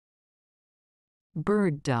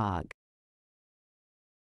Bird dog.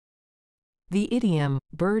 The idiom,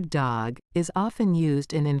 bird dog, is often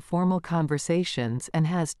used in informal conversations and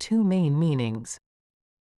has two main meanings.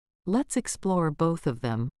 Let's explore both of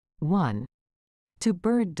them. 1. To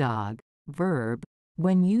bird dog, verb.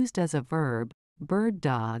 When used as a verb, bird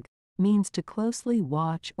dog means to closely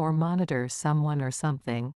watch or monitor someone or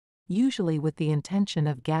something, usually with the intention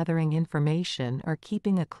of gathering information or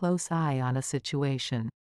keeping a close eye on a situation.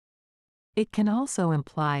 It can also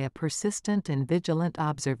imply a persistent and vigilant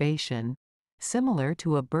observation, similar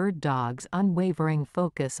to a bird dog's unwavering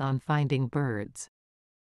focus on finding birds.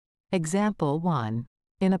 Example 1.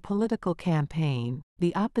 In a political campaign,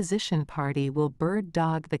 the opposition party will bird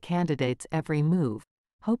dog the candidate's every move,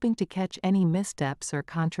 hoping to catch any missteps or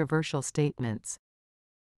controversial statements.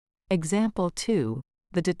 Example 2.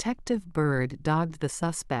 The detective bird dogged the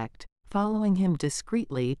suspect, following him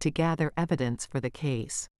discreetly to gather evidence for the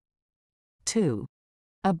case. 2.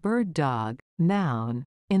 A bird dog, noun.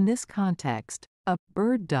 In this context, a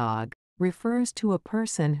bird dog refers to a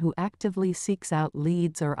person who actively seeks out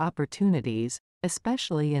leads or opportunities,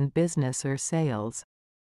 especially in business or sales.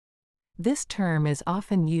 This term is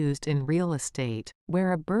often used in real estate,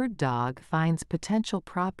 where a bird dog finds potential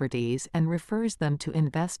properties and refers them to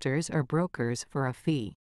investors or brokers for a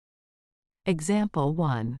fee. Example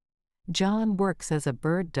 1. John works as a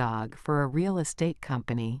bird dog for a real estate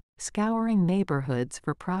company, scouring neighborhoods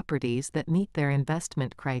for properties that meet their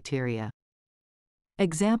investment criteria.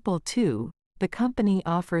 Example 2. The company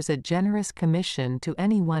offers a generous commission to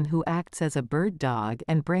anyone who acts as a bird dog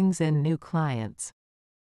and brings in new clients.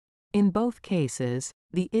 In both cases,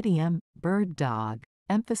 the idiom, bird dog,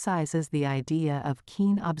 emphasizes the idea of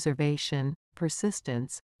keen observation,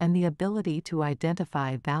 persistence, and the ability to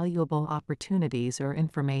identify valuable opportunities or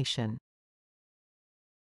information.